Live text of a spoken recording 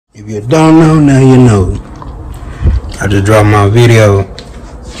If you don't know, now you know. I just dropped my video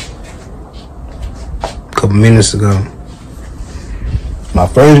a couple minutes ago. My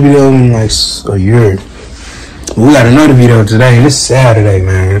first video in like a year. We got another video today, and it's Saturday,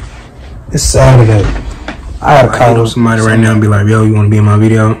 man. It's Saturday. I gotta call up somebody right now and be like, yo, you wanna be in my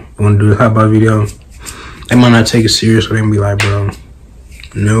video? You wanna do the hot bar video? They might not take it serious, but they can be like, bro,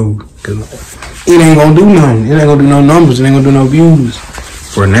 no. Cause it ain't gonna do nothing. It ain't gonna do no numbers. It ain't gonna do no views.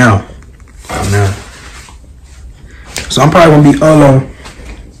 For now. So I'm probably gonna be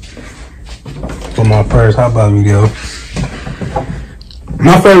for my first hot bar video.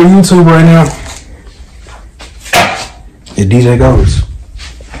 My favorite YouTuber right now is DJ Ghost.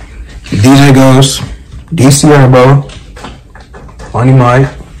 DJ Ghost, DC Herbo, Funny Mike.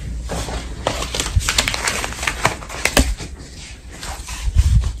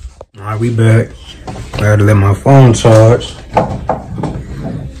 Alright, we back. I gotta let my phone charge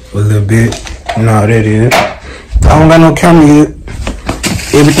for a little bit. You know how that is. I don't got no camera yet.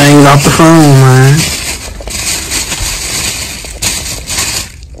 Everything's off the phone, man.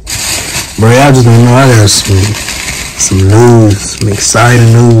 Bro, I just don't know. I got some news, some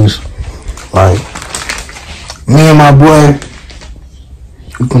exciting news. Like, me and my boy,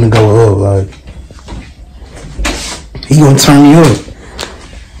 we gonna go up. Like, he gonna turn me up.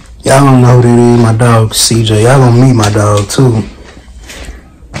 Y'all don't know who that is, my dog CJ. Y'all gonna meet my dog too.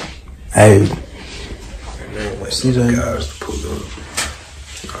 Hey, CJ guys to pull up.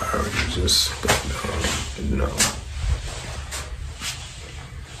 I already just got done, you know.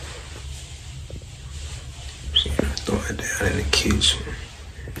 Throw it down in the kitchen.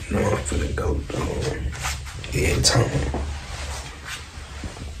 You know I'm finna go in time.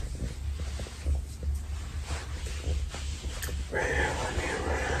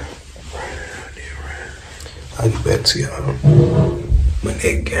 I'll get back to y'all when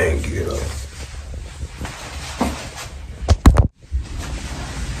that gang get up.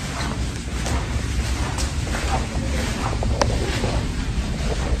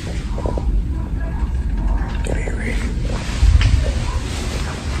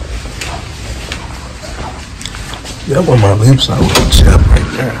 That one my lips I would chap right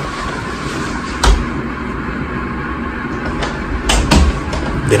there.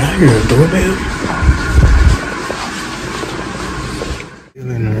 Did I hear a doorbell?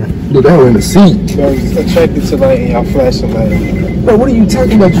 Dude, that was in the seat. So it's attracted to light and y'all flashing light. Bro, what are you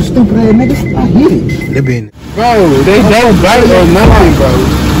talking about, you stupid ass nigga? I hit it. They been. Bro, they don't bite or nothing, bro.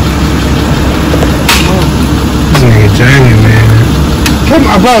 This nigga Jamie, man. Come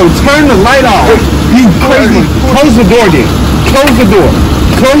on, bro, turn the light off. You crazy. Close the door then. Close the door.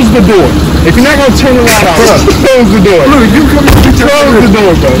 Close the door. If you're not gonna turn the light off, close the door. Look, you come over here. Close the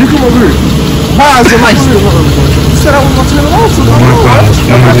door, bro. You come over here. Why is the light still on? You said I was gonna turn it off, so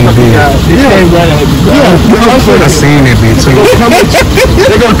I seen that bitch too.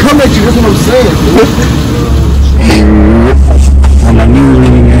 they're gonna come at you, that's what I'm saying, dude. On my news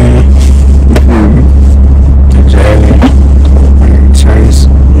meeting, man. Jamie. Chase.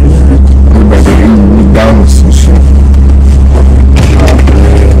 Everybody eating McDonald's and shit.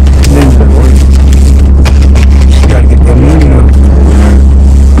 You gotta get that money up.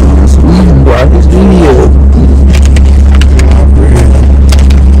 It's eating, bro. It's eating up.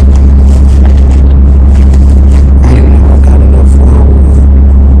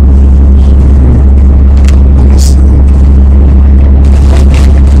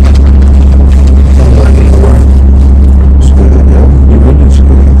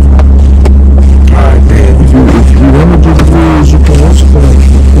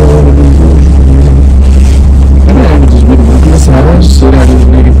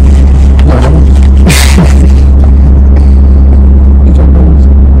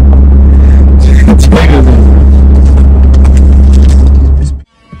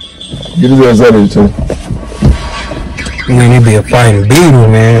 Get his ass out of here, too. Man, he be a fighting beetle,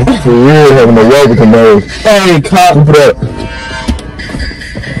 man. For real, having a way with him, man. Hey, cop. Look at that.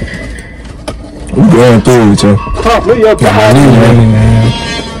 We going through it, yo. Cop, look your I need money, man.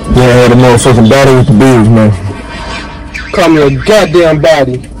 Yeah, I had a motherfucking battle with the Bills, man. Call me a goddamn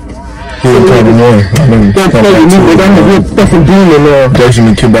body. He ain't coming in. I mean, Don't play with me, nigga. I'm a real fucking demon now. Jason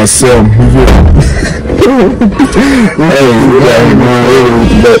been killed by 7. Hey, you got him going over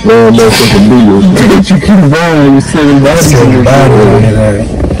with that motherfucking Bills. You keep going, you 7 bodies. 7 bodies.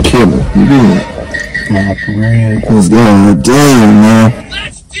 Kill him. You did. Nah, for real. What's going on? Damn, man.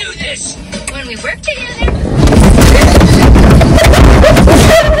 Let's do this! When we work together...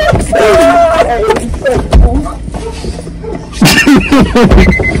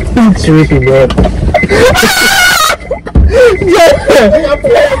 Trippy, bro. I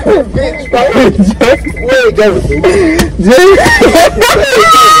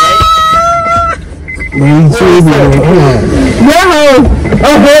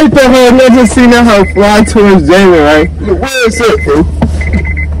heard the hoe, never seen that hoe fly towards Jamie, right? Where is it, bro?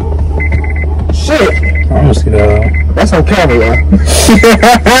 Shit. I'm just gonna. That's on camera, y'all.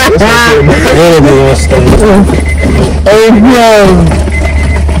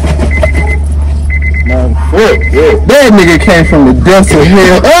 That nigga came from the depths of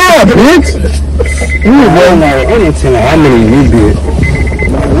hell. Ah, bitch! I didn't tell how many you did.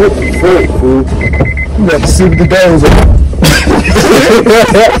 What the fuck, fool? You got to see what the dogs are.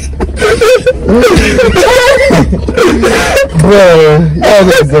 Bro, y'all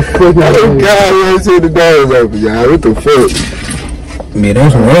niggas the fucking. Oh God, you ain't see the dogs open, y'all. What the fuck? Man,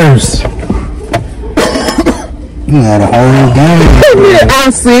 that's worse. You had a whole game. I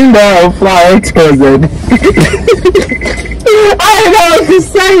seen that fly towards that. I didn't know what to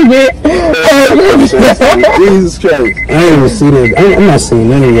say, man. Jesus Christ. I didn't even see that. I'm not seeing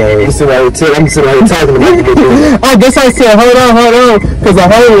none of y'all. I'm sitting right here talking about it. I guess I said, hold on. Because I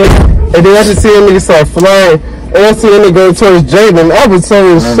heard it. And then I just see a nigga start flying. And I see a nigga go towards Jaden. I was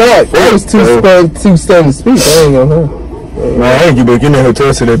so shocked. I was too stunned to speak. I ain't gonna know. Man, I ain't get back in there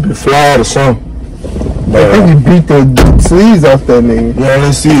to say that bitch fly or something. I think he beat the sleeves off that nigga. Yeah,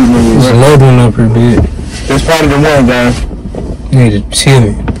 let's see it, nigga. Just loading up her bit. That's probably the one, guys. You need to chill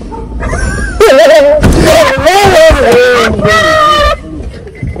it.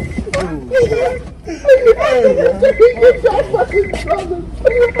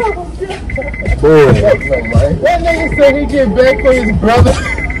 That nigga said he get back for his brother.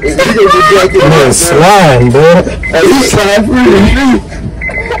 Man, slime, bro. Hey, you slime free.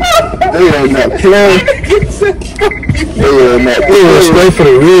 They are not playing. We went straight for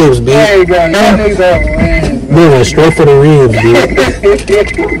the ribs, bitch. There you go. Y'all niggas are winning. We went straight for the ribs, bitch.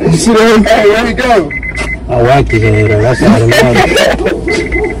 You see that? Hey, where'd he go? I like his head, though. That's all that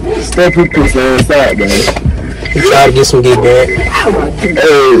matters. Step his piece ass out, man. Try to get some get back.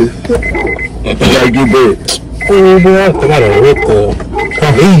 Hey. Gotta get back. Oh, boy. I gotta rip the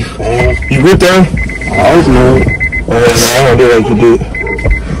beef, man. You with them? I hope not. I don't do like you did.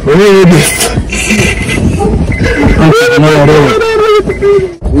 What are you doing?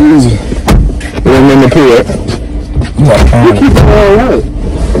 Easy. You remember the pill, right? You got time.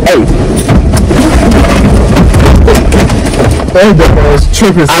 Hey. I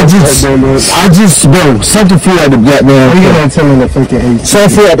just, bro, something flew out the black man. You gonna tell me the fucking age? Something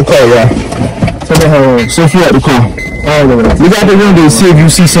flew out the car, y'all. Tell me how old. Something flew out the car. I don't know what it is. Look out the window and see if you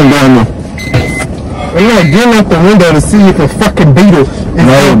see something down there. I'm not getting out the window to see if a fucking beetle is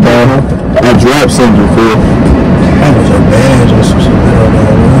No, bro. I dropped something for you. That was a badge or some shit.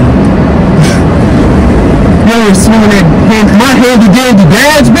 You were swinging that hand, my handy dandy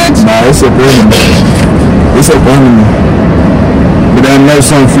badge, bitch? Nah, it's up under me. It's up under me. But I know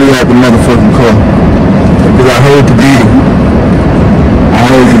something flew out the motherfucking car. Because I heard the beating.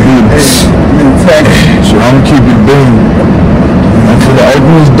 So I'm gonna keep it booming. I'm gonna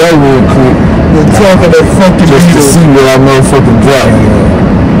open this door real quick. Talking that fucking Just to see what I motherfucking drop.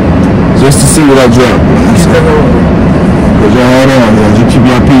 Just to see what I drop. Cause y'all hold on, man. Just keep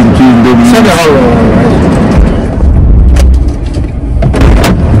your P's and Q's and W's. Check it out, right?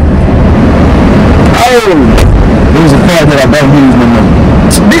 Oh! There was a card that I don't use no more.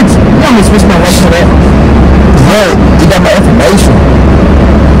 Bitch, you almost switched my watch for that. Bro, you got my information.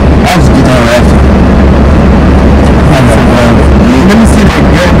 I'll just get down after. Let me see that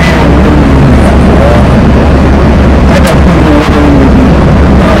goddamn. I got to put the water in with you.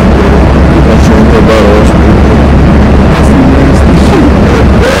 That's your little bottle.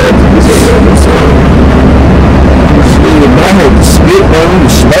 I heard the spit, man. We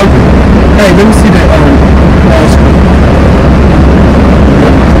was smoking. Hey, let me see that.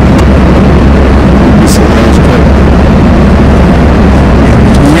 This is a nice cup.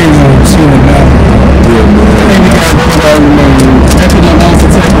 You ain't gonna see it now. Yeah, man. Hey, we got one of those, man. After the last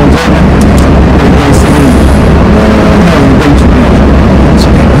attack on Jordan, they're going to see me.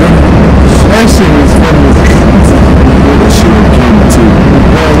 That shit was funny as hell. That shit came too.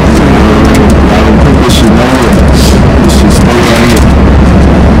 I don't put this shit on here. This shit stay right here.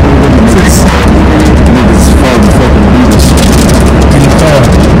 Niggas fucking beat us. In the car.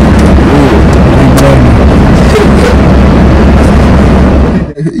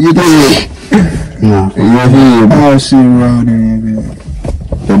 You did. No. Oh shit, around there,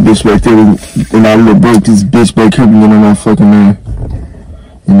 that bitch back there, and I little broke this bitch back here being on my fucking man.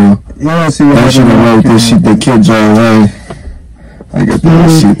 You know? You want to see what I should have wrote this shit that killed John Wayne. I got that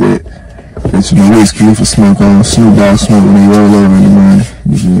shit that It's the Wiz Khalifa smoke on Snoop Dogg smoke when they roll over in the morning.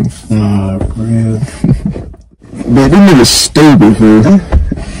 You feel me? Nah, for real. But this nigga's stupid, fool.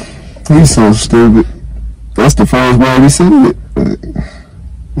 He's so stupid. That's the first word he said it.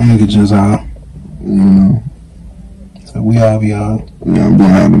 Nigga just out. You know. So we all be out. Yeah, I'm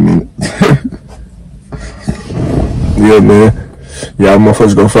behind a minute. Yeah, man. Y'all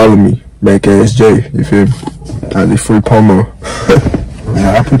motherfuckers go follow me. Back ass J. You feel me? I did free promo.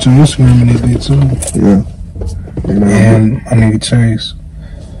 Yeah, I put your Instagram in that bit too. Yeah. You know, And my nigga Chase.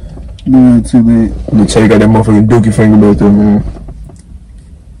 Do it too late. the J got that motherfucking dookie finger back there, man.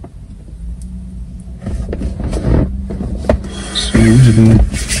 So we just been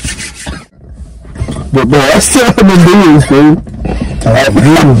But bro, I still have the bills, fool. I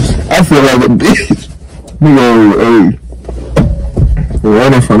feel like a bitch. Nigga, hey.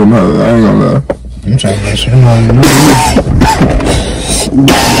 Right in front of my, I ain't gonna lie. I'm trying to make sure you know.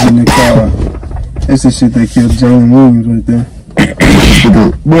 In the car. That's the shit that killed Jalen Williams right there.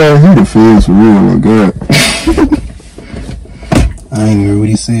 Boy, he the feds for real, my God. I ain't hear what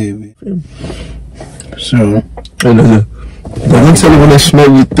he said, man. So, Hey, listen. Don't you tell me when they smoke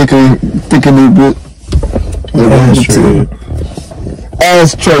you thicken this bit? that's true.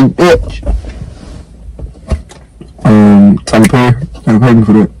 Ashtray, bitch. Tyler Perry. Tyler Perry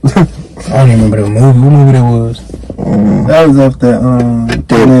for that. I don't even remember the movie. What movie that was? That was off that The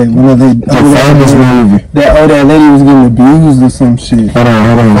famous movie. that lady was getting abused or some shit. Hold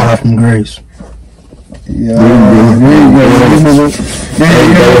on. Far from Grace. Yeah, There you go.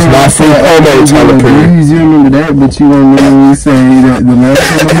 That was not free promo, Tyler Perry. You remember that, but you don't remember when you say that the last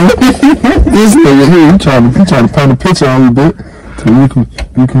one. This nigga here, he trying to paint a picture on you, bit. So you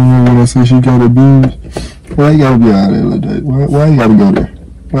can remember when I say she got abused. Why you gotta be out there like that? Why you gotta go there?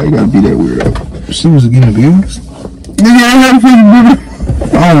 Why you gotta be that weirdo? She was getting abused? Nigga, I had to fucking do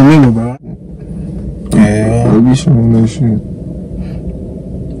I don't remember, bro. Yeah. I'll be showing that shit.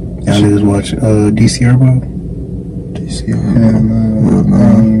 Y'all niggas watch DC Herbo? DC,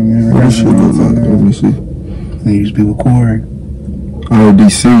 Nah. what this shit look like? Let me see. They used to be with Corey. Oh,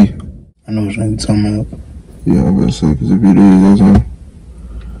 DC. I know what you're talking about. Yeah, I'm gonna say, cause if it is, that's him.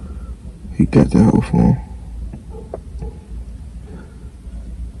 He got that whole phone.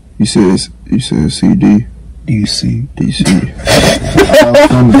 You said CD, DC. DC.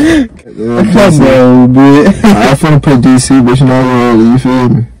 Come on, bitch. I'm finna put DC, but you know what? You feel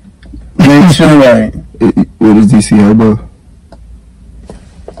me? Make sure right. What is DC Herbo?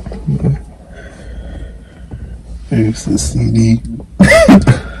 It's the CD.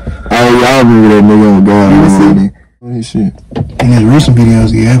 Oh, y'all remember that nigga on God. What is shit? In his recent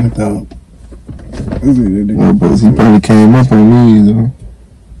videos, he haven't though. Well, but he probably came up on me, though.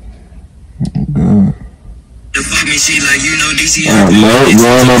 Oh, God. The fuck me shit like you know DC. No, you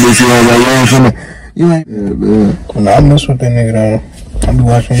don't know DC Herbo. You ain't finna. You ain't. Yeah, man. When I mess with that nigga though, I be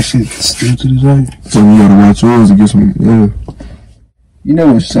watching that shit still to this day. So you gotta watch yours to get some. Yeah. You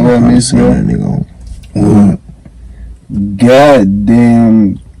know what show I miss, that bro? nigga on. What?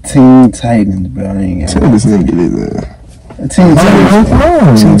 Goddamn Teen Titans, bro. I ain't got Tell this nigga this. Teen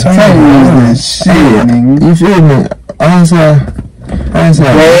Titans. Teen Titans is the shit, nigga. You feel me? I ain't say I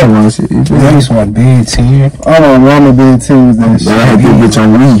watch it. You feel I me? used to watch Ben 10. I don't want to be a team with that But I shit. had this bitch on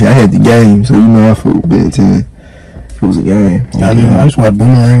Wii. I had the game, so you know I fuck with Ben 10. It was a game. I used to watch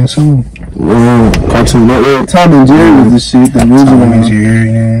Boomerang too. Well, Cartoon Network. Tom and Jerry was the shit, the original Tom and one.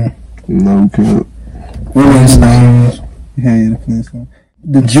 Jerry, yeah. No, kid. Flintstones. Yeah, the Flintstones.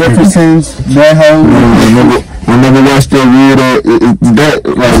 The Jeffersons, that whole. I never watched that weird, that,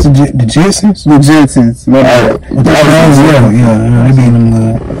 like, The Jetsons? The Jetsons. My bad. Yeah, they be in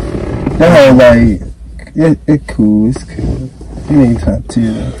them, That whole, like, it's cool, it's cool. It ain't top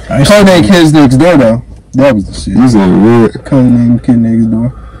tier, though. I used to- Codename Kids Next Door, though. That was the shit. you said weird. Codename Kid Next Door.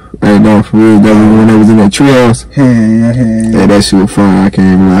 Hey, no, for real, that was when they was in that treehouse. Yeah. Yeah, that shit was fun, I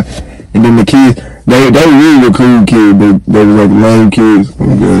can't even lie. And then the kids, they really were cool kids, but they was like lame kids.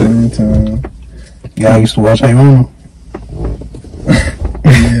 Oh, God. Y'all used to watch Hey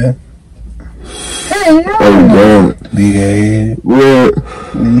Yeah. Oh, God. Big head. What?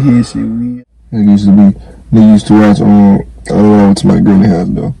 They hear shit weird. They used to watch, I don't know, to my granny house,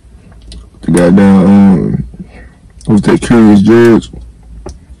 though. The goddamn, what was that, Curious George?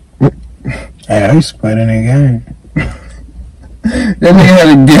 Hey, I used to play that nigga game. That nigga had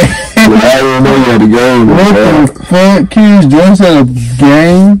a game. But I didn't know you had a game. What the fuck? Curious George had a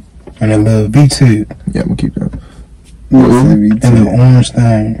game? And that little V2. Yeah, I'm gonna keep that. And the orange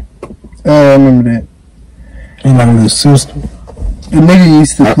thing. Oh, I remember that. And like a little sister. The nigga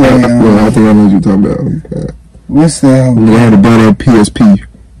used to play, Well, I think I know what you're talking about. what's that? They had to buy that PSP.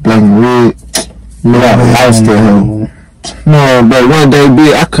 black and red. Man, I lost that hoe. No, but one day,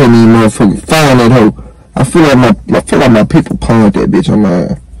 bitch, I couldn't even motherfucking find that hoe. I feel like my people pawned that bitch on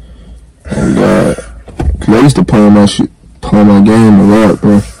my. And cause I used to pawn my shit, pawn my game a lot,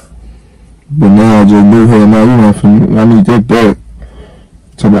 bro. But now I just move here now. You know, I need that back.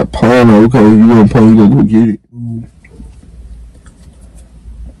 So that pawn, okay, you gonna pawn, you gonna go get it.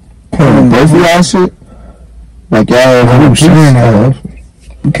 Pawn both of y'all shit. Like y'all, I was saying that.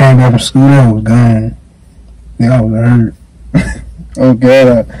 We came back from school, that was gone. Yeah, I was hurt. Oh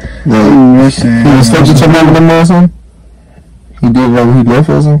God, He was supposed to come over them or something? He did when he left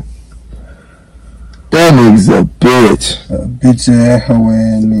or something? That nigga's a bitch. a bitch ass hoe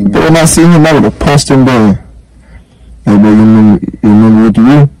ass nigga. But when I see him, I would have punched him down. Hey, bro, you remember what you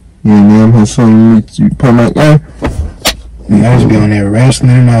do? Yeah, man, her son, you put my guy. Yeah, I used to be on there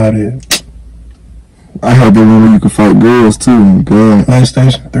wrestling and all that. I had that one where you could fight girls too. God.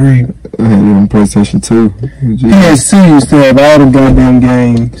 PlayStation 3. I had it on PlayStation 2. PS2 used to have all the goddamn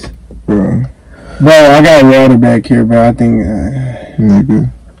games. Bro. Bro, I got water back here, bro. I think. Nigga.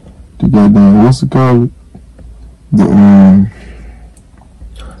 The goddamn, what's it called? The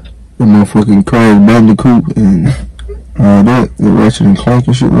motherfucking Crash Bandicoot and all that. The Ratchet and Clank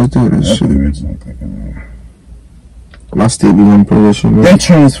and shit like that. That shit. I still be wanting to play that shit, man. That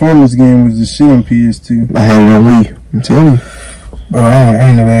Transformers game was the shit on PS2. I had it on Wii. I'm telling you. Bro, I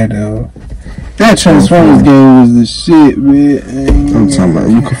ain't never had that. That Transformers game was the shit, man. I'm talking about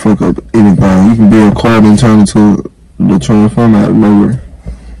you can fuck up anything. You can be a car and turn into the Transformer out of nowhere.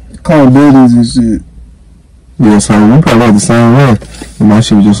 Call buildings and shit. Yeah, so we probably had the same one. And my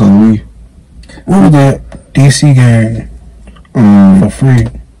shit was just on Wii. What was that DC game for free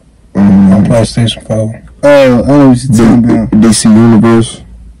on PlayStation 4? Oh, I know what you're talking about. DC Universe.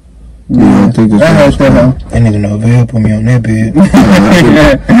 Yeah, I think that's I heard that hoe. That nigga Novell put me on that bed.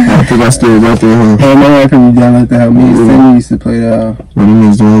 I think I still got that, huh? Hey, my wife and me down like that. How me and Sammy used to play that. When them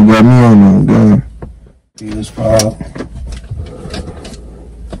niggas don't got me on there, God. PS5.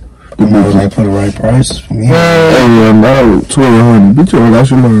 I was like for the right price for me. Hey, I'm out 1,200. Bitch, you got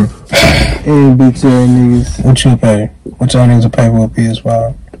your money. And bitch ass niggas. What you pay? What y'all niggas pay for a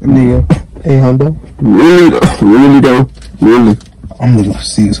PS5? Nigga. 800. Really though. I'm looking for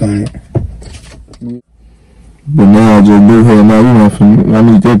 600. But now I just move here now, you know, I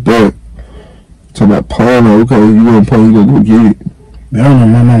need that back. So that pawn, okay, you gonna pawn, you gonna go get it. But I don't know,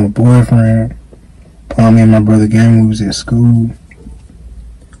 my mama boyfriend pawned me and my brother game when we was at school.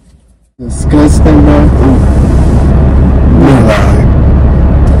 Disgusting, bro. We're like,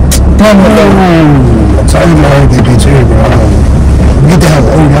 damn it, I told you I heard that bitch here, bro. Get the hell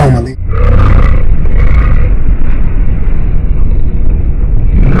old mama, nigga.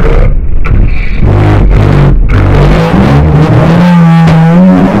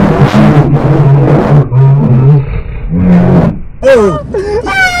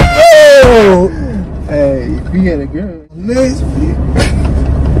 Hey, we had a girl. Let's be.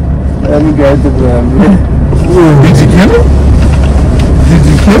 Let me go to the man. Did you kill him? Did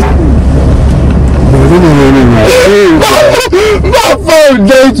you kill him? My phone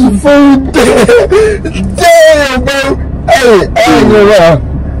dates your food. Damn, bro. Hey, I ain't gonna lie.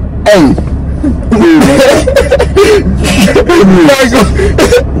 Hey.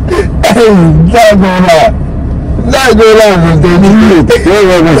 Not gonna lie. Not gonna lie, but they need it.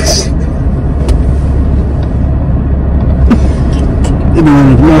 You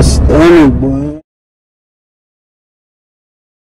know, my stomach, boy.